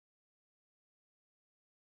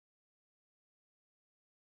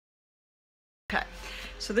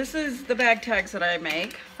So this is the bag tags that I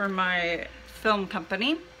make for my film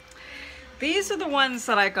company. These are the ones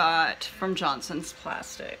that I got from Johnson's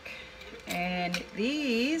Plastic. And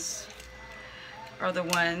these are the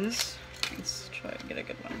ones, let's try to get a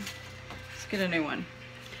good one. Let's get a new one.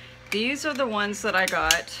 These are the ones that I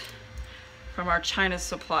got from our China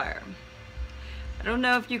supplier. I don't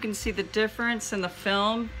know if you can see the difference in the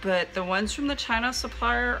film, but the ones from the China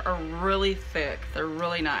supplier are really thick. They're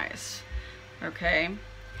really nice, okay?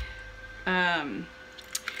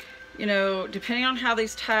 You know, depending on how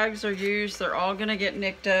these tags are used, they're all gonna get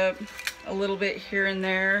nicked up a little bit here and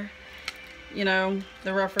there. You know,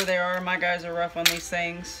 the rougher they are, my guys are rough on these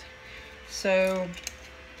things. So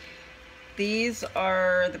these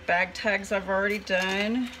are the bag tags I've already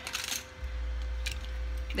done.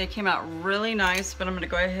 They came out really nice, but I'm going to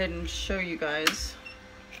go ahead and show you guys.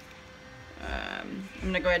 I'm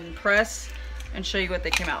going to go ahead and press and show you what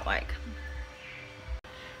they came out like.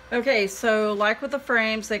 Okay, so like with the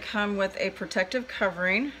frames, they come with a protective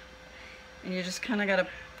covering, and you just kind of got to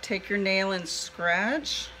take your nail and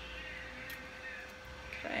scratch.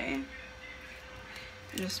 Okay,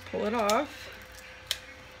 just pull it off.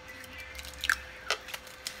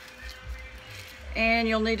 And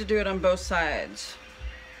you'll need to do it on both sides.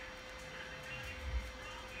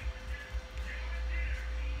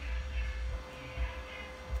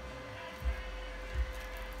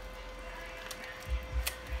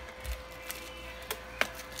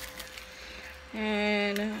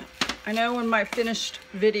 And I know when my finished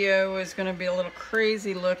video is going to be a little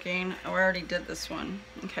crazy looking. Oh, I already did this one.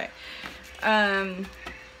 Okay.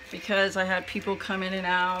 Because I had people come in and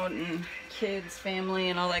out, and kids, family,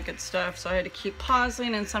 and all that good stuff. So I had to keep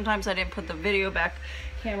pausing, and sometimes I didn't put the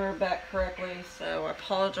camera back correctly. So I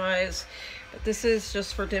apologize. But this is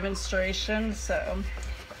just for demonstration. So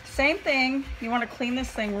same thing. You want to clean this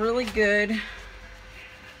thing really good.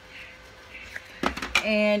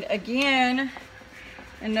 And again,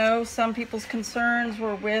 I know some people's concerns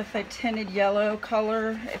were with a tinted yellow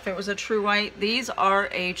color. If it was a true white, these are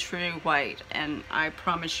a true white, and I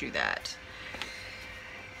promise you that.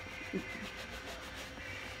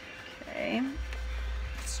 Okay.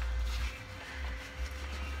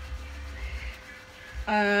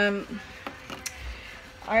 I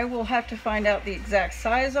will have to find out the exact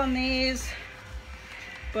size on these,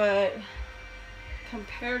 but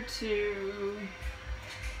compared to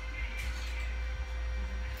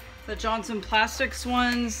the Johnson Plastics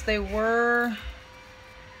ones, they were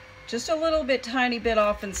just a little bit tiny bit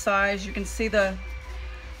off in size. You can see the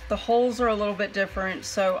holes are a little bit different,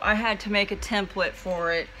 so I had to make a template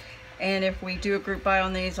for it. And if we do a group buy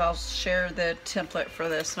on these, I'll share the template for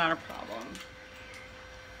this, not a problem.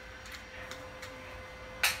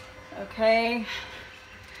 Okay,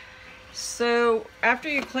 so after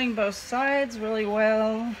you clean both sides really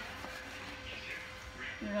well,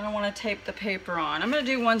 you're going to want to tape the paper on. I'm going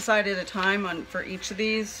to do one side at a time for each of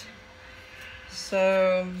these.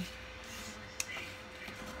 So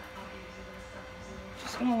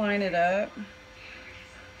just going to line it up.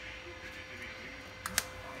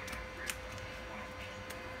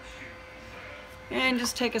 And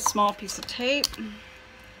just take a small piece of tape. I'm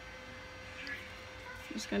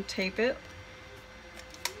just going to tape it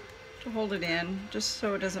to hold it in, just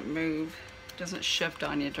so it doesn't move, doesn't shift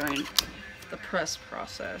on you during the press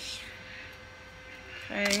process.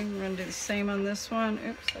 Okay, we're going to do the same on this one.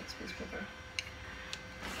 Oops, that's piece of paper.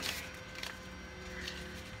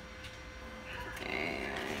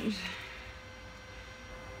 And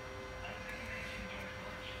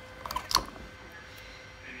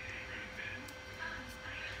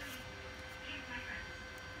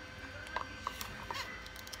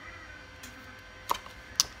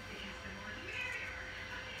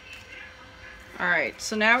all right,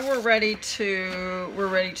 so now we're ready to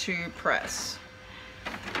press.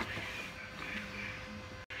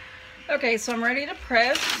 Okay, so I'm ready to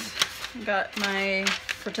press. I've got my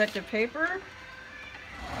protective paper,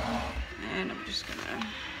 and I'm just gonna,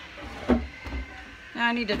 now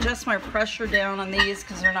I need to adjust my pressure down on these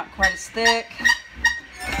because they're not quite as thick.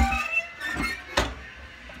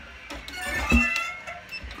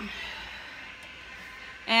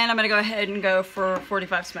 And I'm going to go ahead and go for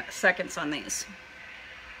 45 seconds on these.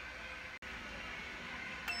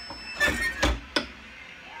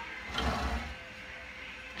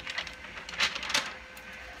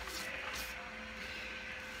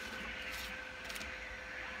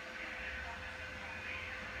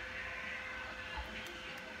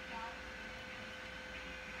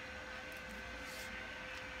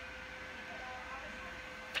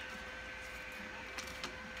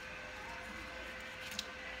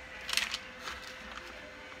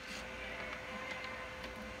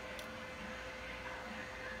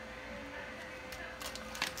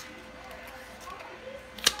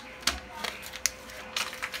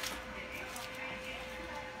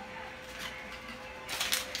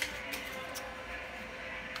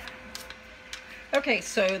 Okay,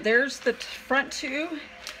 so there's the front two.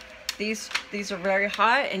 These are very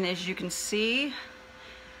hot, and as you can see,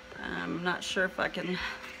 I'm not sure if I can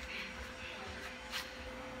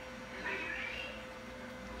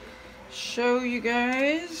show you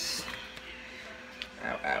guys.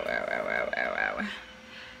 Ow, ow, ow, ow, ow, ow, ow.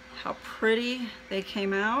 How pretty they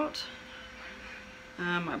came out.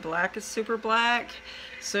 My black is super black.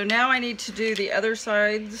 So now I need to do the other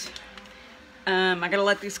sides. I gotta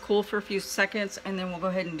let these cool for a few seconds, and then we'll go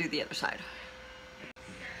ahead and do the other side.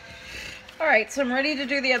 All right, so I'm ready to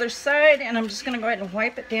do the other side, and I'm just gonna go ahead and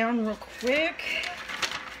wipe it down real quick.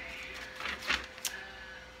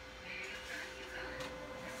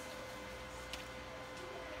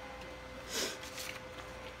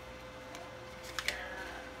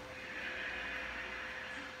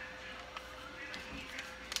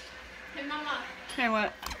 Hey, Mama. Okay,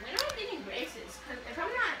 what? When am I getting braces? Because if I'm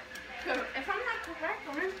not correct,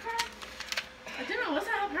 I didn't know, was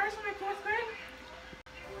I have hers in my 4th grade?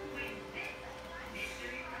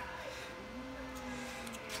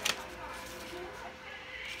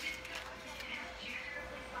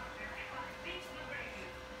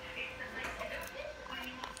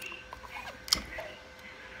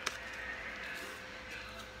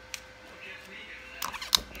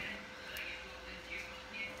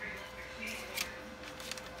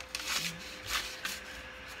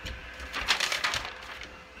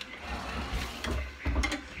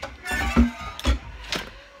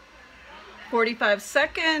 "45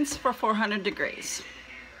 seconds for 400 degrees.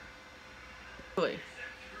 Really?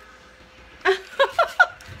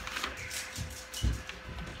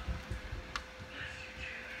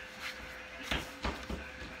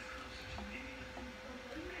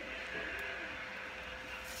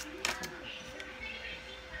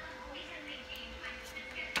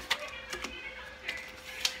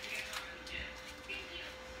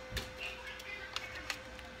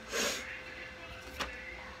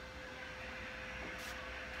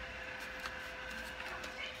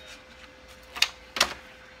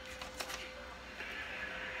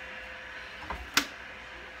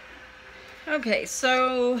 Okay,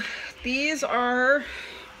 so these are,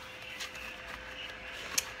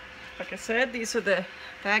 like I said, these are the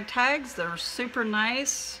bag tags. They're super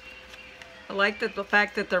nice. I like the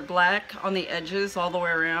fact that they're black on the edges all the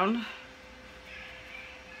way around.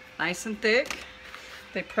 Nice and thick.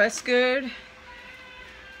 They press good.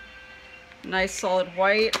 Nice solid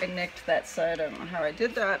white. I nicked that side. I don't know how I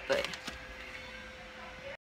did that, but